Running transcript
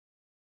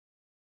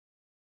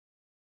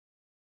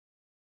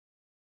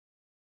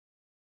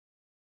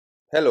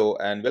Hello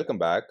and welcome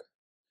back.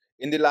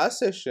 In the last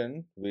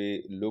session,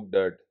 we looked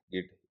at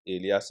Git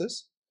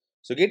aliases.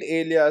 So, Git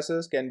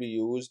aliases can be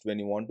used when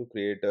you want to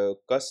create a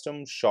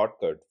custom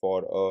shortcut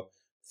for a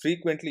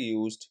frequently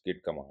used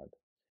Git command.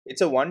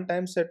 It's a one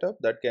time setup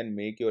that can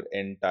make your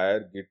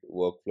entire Git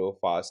workflow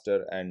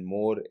faster and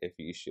more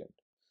efficient.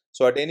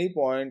 So, at any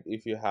point,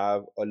 if you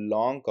have a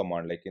long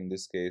command, like in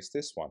this case,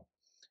 this one,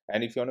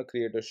 and if you want to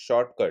create a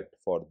shortcut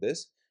for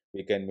this,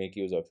 we can make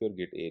use of your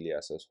Git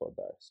aliases for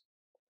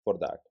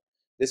that.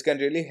 This can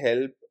really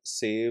help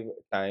save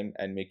time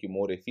and make you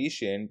more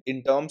efficient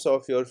in terms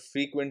of your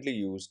frequently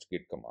used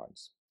Git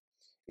commands.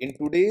 In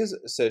today's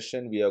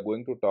session, we are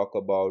going to talk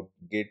about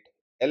Git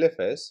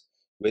LFS,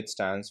 which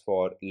stands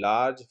for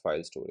large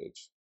file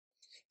storage.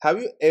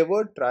 Have you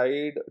ever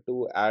tried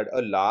to add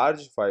a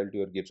large file to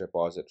your Git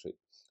repository,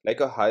 like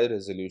a high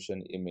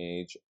resolution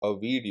image, a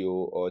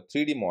video, a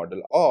 3D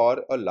model,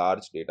 or a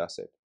large data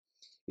set?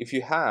 If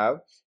you have,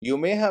 you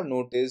may have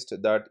noticed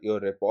that your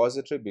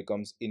repository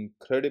becomes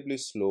incredibly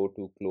slow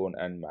to clone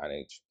and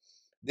manage.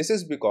 This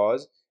is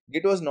because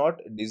Git was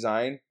not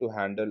designed to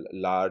handle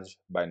large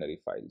binary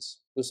files.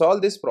 To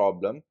solve this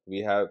problem, we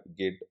have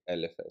Git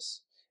LFS.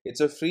 It's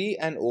a free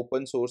and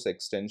open source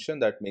extension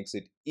that makes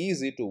it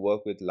easy to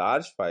work with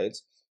large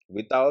files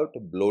without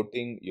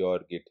bloating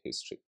your Git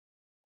history.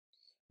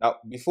 Now,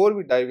 before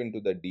we dive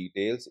into the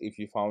details, if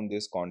you found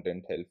this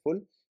content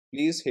helpful,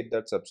 please hit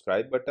that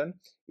subscribe button.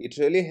 It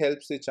really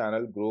helps the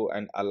channel grow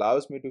and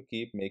allows me to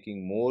keep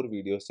making more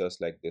videos just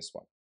like this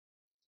one.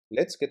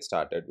 Let's get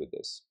started with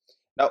this.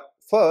 Now,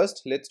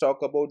 first, let's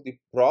talk about the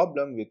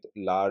problem with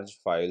large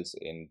files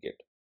in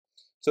Git.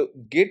 So,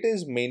 Git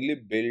is mainly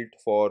built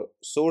for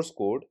source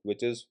code,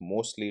 which is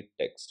mostly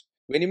text.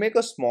 When you make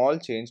a small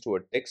change to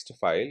a text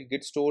file,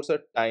 Git stores a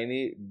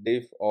tiny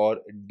diff or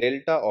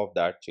delta of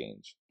that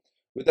change.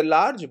 With a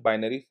large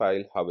binary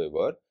file,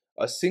 however,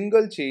 a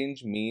single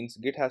change means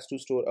Git has to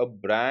store a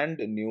brand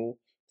new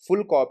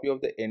full copy of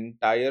the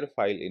entire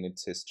file in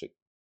its history.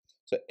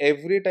 So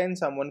every time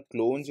someone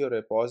clones your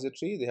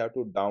repository, they have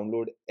to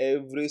download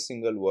every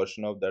single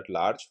version of that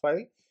large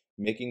file,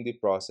 making the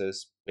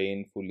process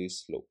painfully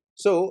slow.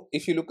 So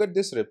if you look at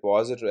this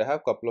repository, I have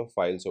a couple of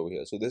files over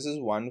here. So this is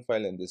one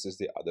file and this is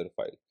the other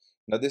file.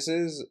 Now this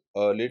is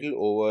a little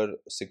over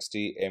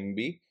 60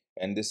 MB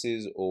and this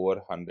is over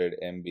 100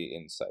 MB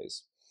in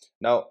size.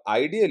 Now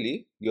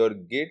ideally your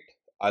Git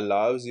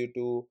allows you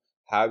to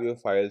have your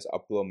files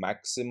up to a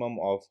maximum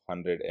of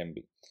 100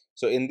 MB.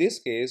 So in this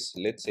case,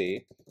 let's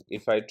say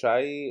if I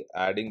try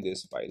adding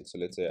this file, so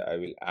let's say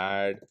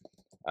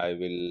I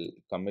will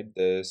commit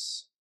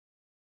this.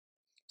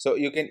 So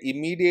you can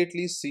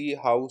immediately see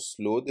how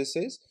slow this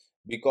is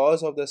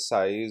because of the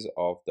size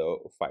of the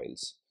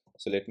files.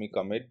 So let me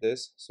commit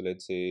this. So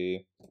let's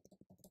say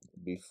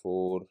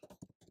before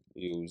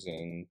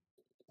using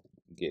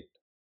git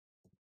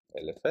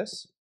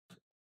lfs,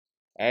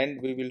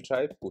 and we will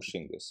try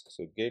pushing this.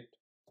 So git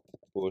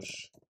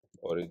push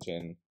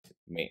origin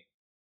main,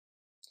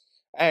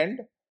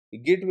 and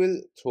Git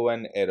will throw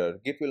an error.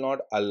 Git will not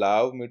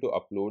allow me to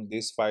upload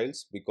these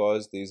files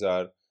because these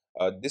are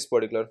this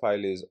particular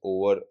file is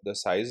over the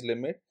size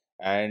limit,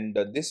 and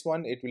this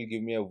one it will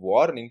give me a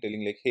warning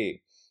telling like,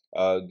 hey,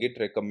 Git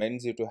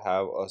recommends you to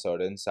have a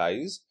certain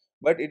size,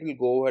 but it will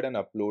go ahead and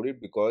upload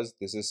it because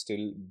this is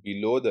still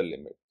below the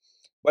limit.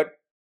 But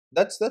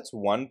that's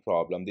one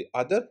problem. The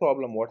other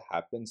problem what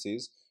happens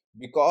is,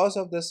 because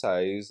of the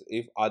size,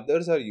 if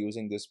others are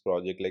using this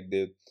project, like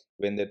they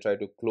when they try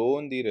to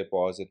clone the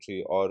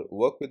repository or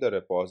work with the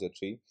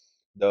repository,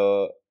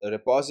 the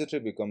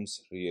repository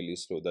becomes really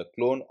slow. The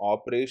clone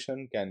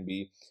operation can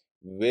be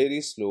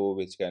very slow,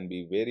 which can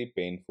be very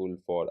painful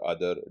for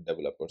other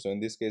developers. So in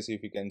this case,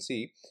 if you can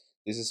see,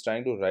 this is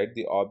trying to write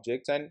the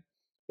objects and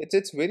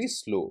it's very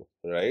slow,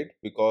 right,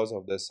 because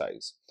of the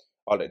size.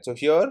 All right, so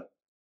here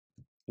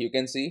you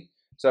can see,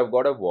 so I've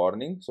got a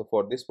warning. So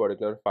for this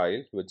particular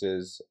file, which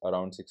is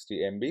around 60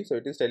 MB, so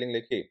it is telling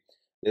like, hey,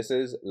 this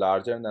is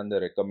larger than the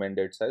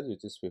recommended size,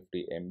 which is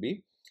 50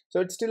 MB.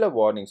 So it's still a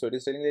warning. So it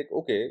is telling like,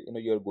 okay,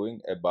 you're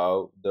going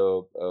above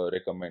the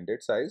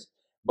recommended size.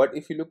 But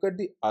if you look at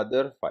the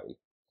other file,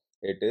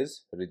 it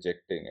is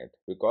rejecting it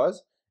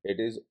because it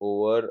is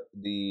over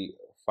the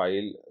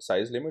file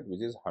size limit,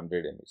 which is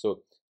 100 MB.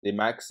 So the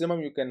maximum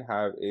you can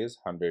have is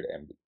 100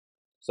 MB.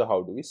 So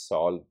how do we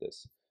solve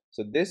this?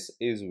 So this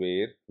is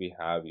where we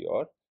have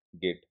your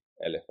Git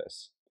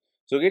LFS.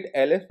 So Git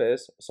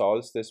LFS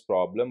solves this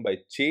problem by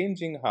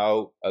changing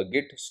how a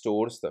Git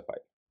stores the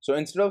file. So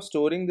instead of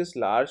storing this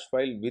large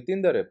file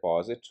within the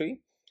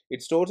repository,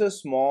 it stores a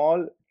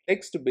small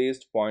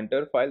text-based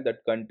pointer file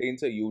that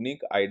contains a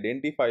unique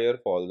identifier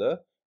for the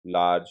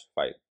large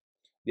file.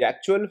 The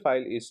actual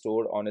file is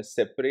stored on a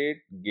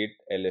separate Git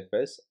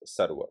LFS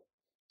server.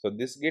 So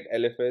this Git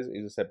LFS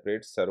is a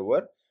separate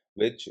server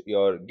which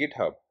your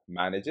GitHub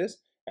manages,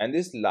 and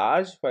these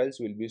large files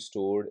will be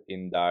stored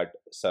in that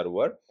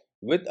server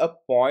with a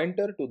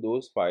pointer to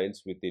those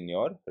files within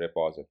your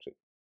repository.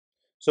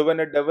 So when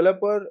a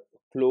developer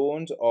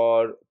clones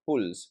or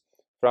pulls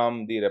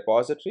from the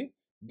repository,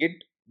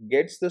 Git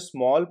gets the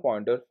small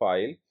pointer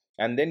file,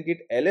 and then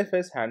Git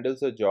LFS handles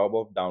the job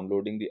of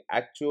downloading the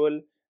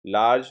actual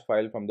large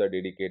file from the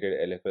dedicated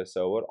LFS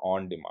server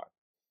on demand.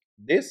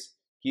 This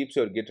keeps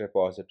your Git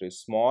repository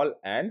small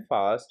and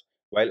fast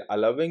while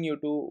allowing you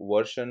to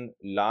version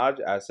large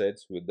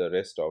assets with the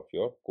rest of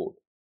your code.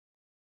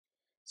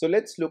 So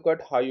let's look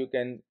at how you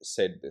can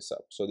set this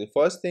up. So the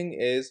first thing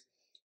is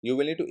you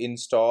will need to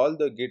install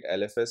the Git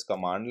LFS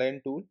command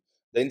line tool.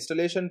 The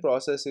installation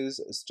process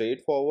is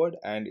straightforward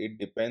and it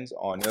depends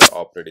on your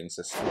operating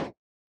system.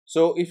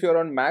 So if you're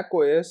on Mac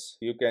OS,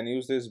 you can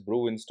use this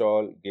brew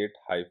install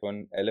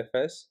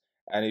git-lfs,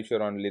 and if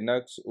you're on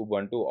Linux,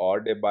 Ubuntu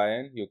or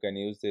Debian, you can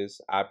use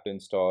this apt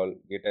install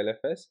git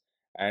lfs,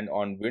 and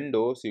on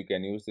Windows, you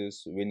can use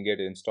this winget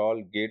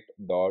install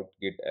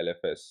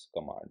git.gitlfs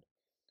command.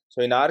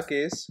 So in our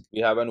case, we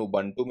have an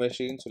Ubuntu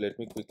machine. So let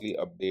me quickly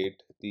update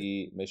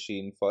the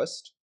machine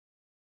first.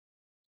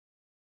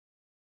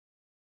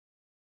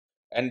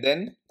 And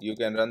then you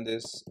can run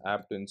this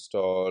apt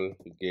install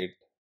git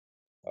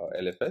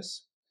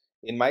LFS.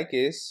 In my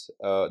case,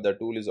 the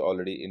tool is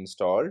already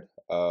installed.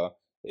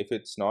 If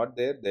it's not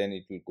there, then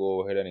it will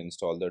go ahead and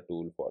install the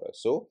tool for us.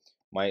 So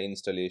my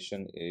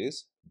installation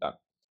is done.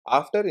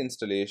 After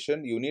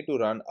installation, you need to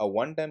run a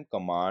one-time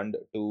command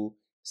to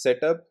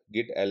set up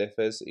Git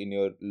LFS in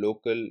your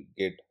local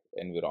Git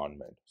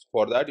environment.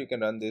 For that, you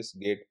can run this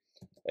Git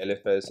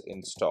LFS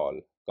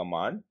install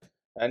command,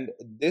 and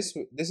this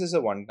is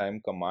a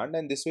one-time command,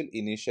 and this will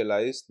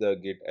initialize the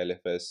Git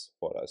LFS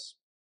for us.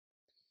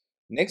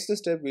 Next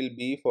step will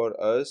be for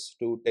us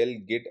to tell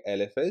Git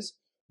LFS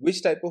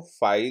which type of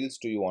files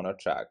do you want to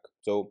track.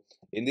 So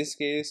in this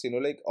case,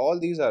 like all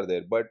these are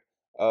there, but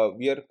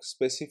we are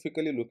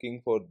specifically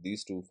looking for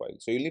these two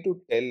files. So you need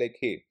to tell like,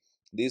 hey,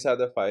 these are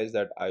the files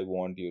that I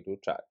want you to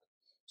track.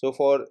 So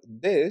for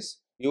this,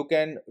 you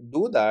can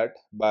do that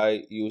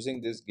by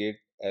using this git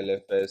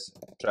lfs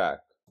track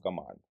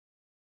command.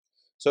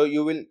 So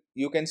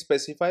you can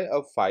specify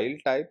a file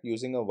type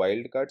using a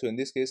wildcard. So in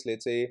this case,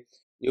 let's say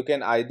you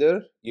can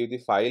either give the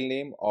file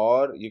name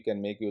or you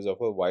can make use of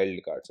a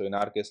wildcard. So in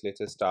our case, let's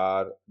say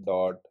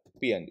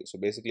star.png. So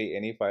basically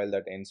any file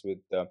that ends with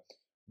the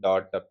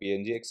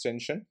 .png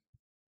extension.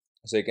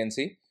 So you can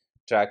see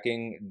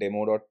tracking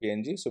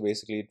demo.png. So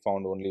basically it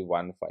found only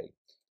one file.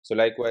 So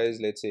likewise,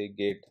 let's say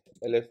git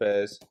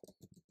lfs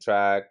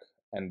track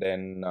and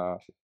then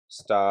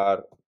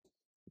star.msi,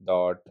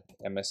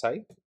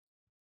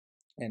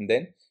 and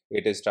then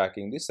it is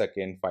tracking the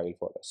second file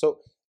for us. So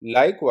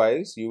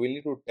likewise, you will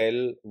need to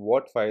tell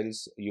what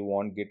files you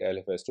want git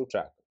lfs to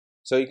track.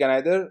 So you can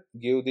either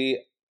give the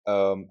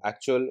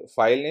actual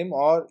file name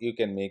or you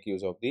can make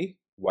use of the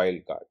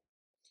wildcard.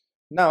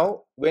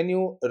 Now when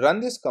you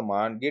run this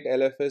command, git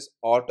lfs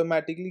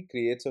automatically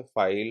creates a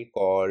file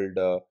called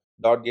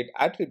 .git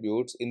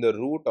attributes in the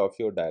root of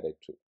your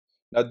directory.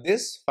 Now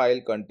this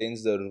file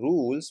contains the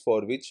rules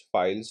for which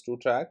files to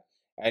track,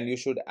 and you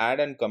should add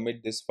and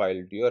commit this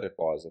file to your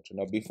repository.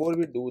 Now before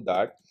we do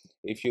that,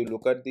 if you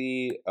look at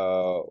the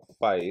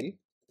file,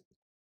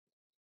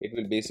 it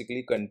will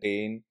basically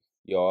contain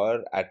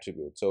your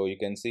attribute. So you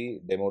can see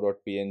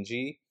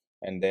demo.png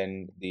and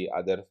then the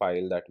other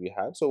file that we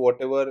have. So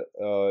whatever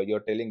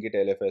you're telling git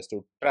lfs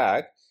to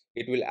track,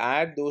 it will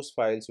add those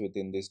files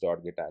within this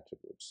 .git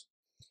attributes.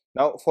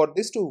 Now for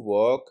this to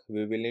work,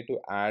 we will need to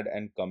add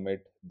and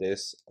commit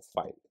this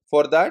file.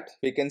 For that,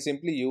 we can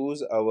simply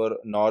use our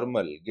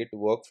normal Git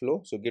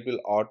workflow. So Git will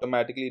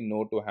automatically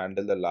know to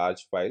handle the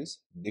large files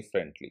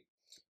differently.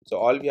 So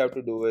all we have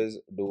to do is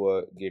do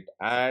a git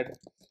add,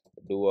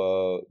 do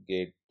a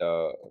git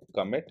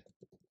commit.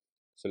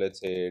 So let's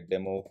say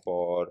demo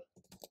for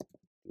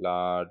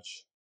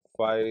large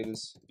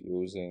files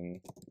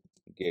using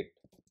git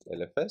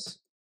lfs,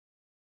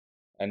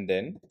 and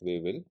then we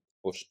will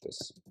push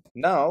this.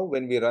 Now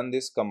when we run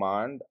this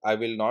command, I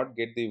will not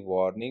get the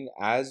warning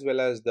as well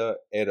as the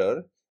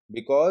error,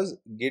 because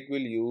Git will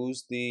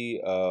use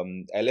the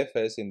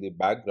LFS in the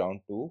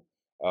background to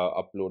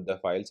upload the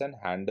files and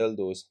handle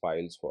those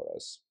files for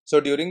us. So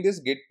during this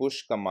git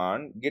push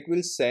command, Git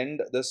will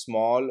send the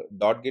small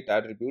 .git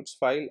attributes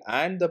file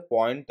and the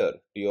pointer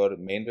to your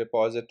main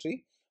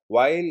repository,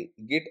 while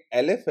Git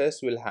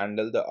LFS will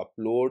handle the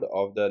upload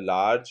of the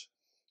large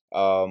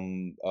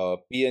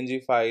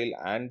PNG file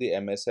and the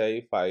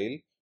MSI file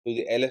to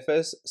the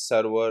LFS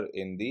server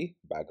in the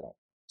background.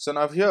 So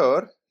now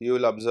here you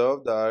will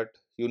observe that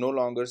you no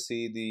longer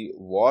see the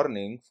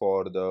warning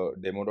for the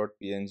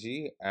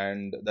demo.png,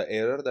 and the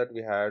error that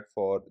we had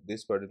for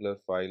this particular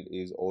file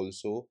is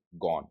also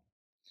gone.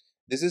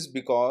 This is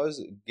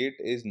because Git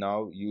is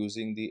now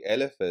using the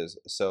LFS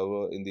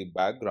server in the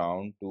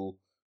background to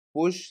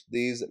push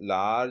these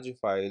large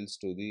files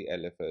to the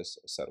LFS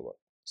server.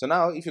 So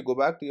now if you go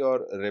back to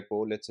your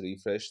repo, let's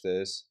refresh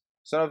this.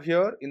 So now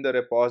here in the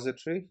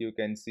repository, you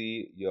can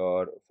see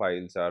your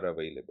files are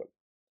available.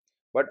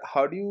 But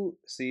how do you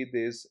see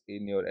this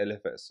in your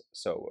LFS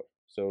server?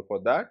 So for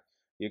that,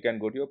 you can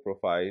go to your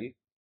profile,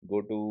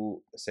 go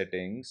to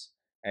settings,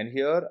 and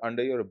here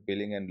under your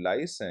billing and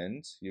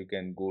license, you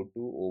can go to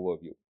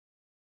overview.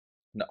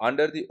 Now,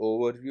 under the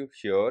overview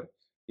here,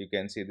 you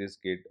can see this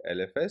Git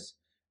LFS.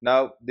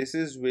 Now, this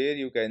is where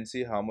you can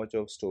see how much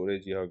of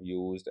storage you have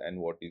used and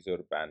what is your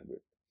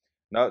bandwidth.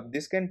 Now,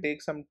 this can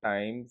take some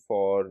time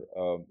for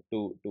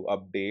to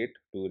update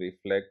to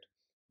reflect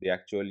the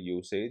actual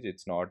usage.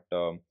 It's not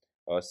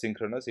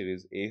synchronous; it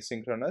is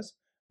asynchronous.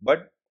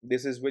 But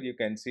this is where you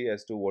can see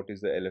as to what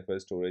is the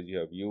LFS storage you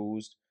have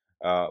used,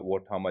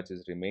 what how much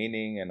is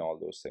remaining, and all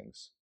those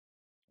things,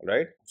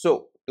 right?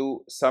 So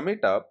to sum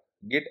it up,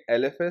 Git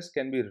LFS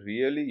can be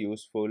really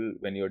useful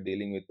when you're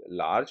dealing with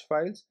large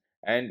files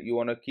and you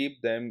want to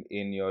keep them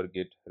in your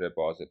Git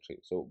repository.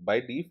 So by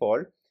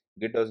default,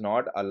 Git does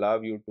not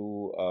allow you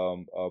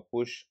to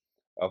push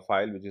a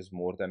file which is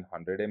more than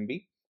 100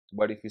 MB.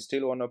 But if you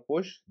still want to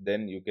push,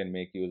 then you can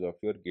make use of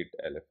your Git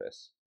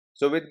LFS.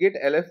 So with Git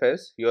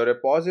LFS, your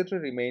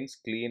repository remains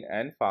clean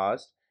and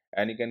fast,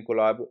 and you can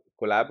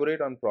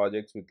collaborate on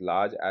projects with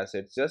large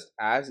assets just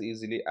as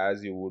easily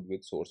as you would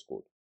with source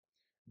code.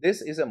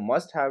 This is a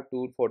must-have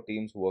tool for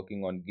teams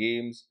working on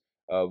games,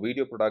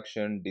 video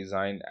production,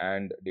 design,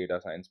 and data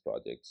science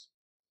projects.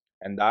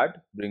 And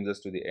that brings us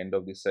to the end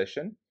of this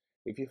session.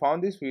 If you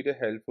found this video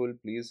helpful,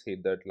 please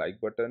hit that like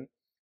button,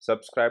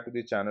 subscribe to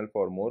the channel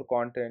for more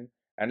content,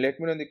 and let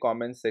me know in the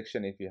comments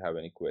section if you have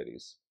any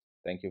queries.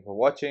 Thank you for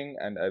watching,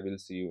 and I will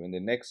see you in the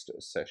next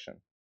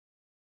session.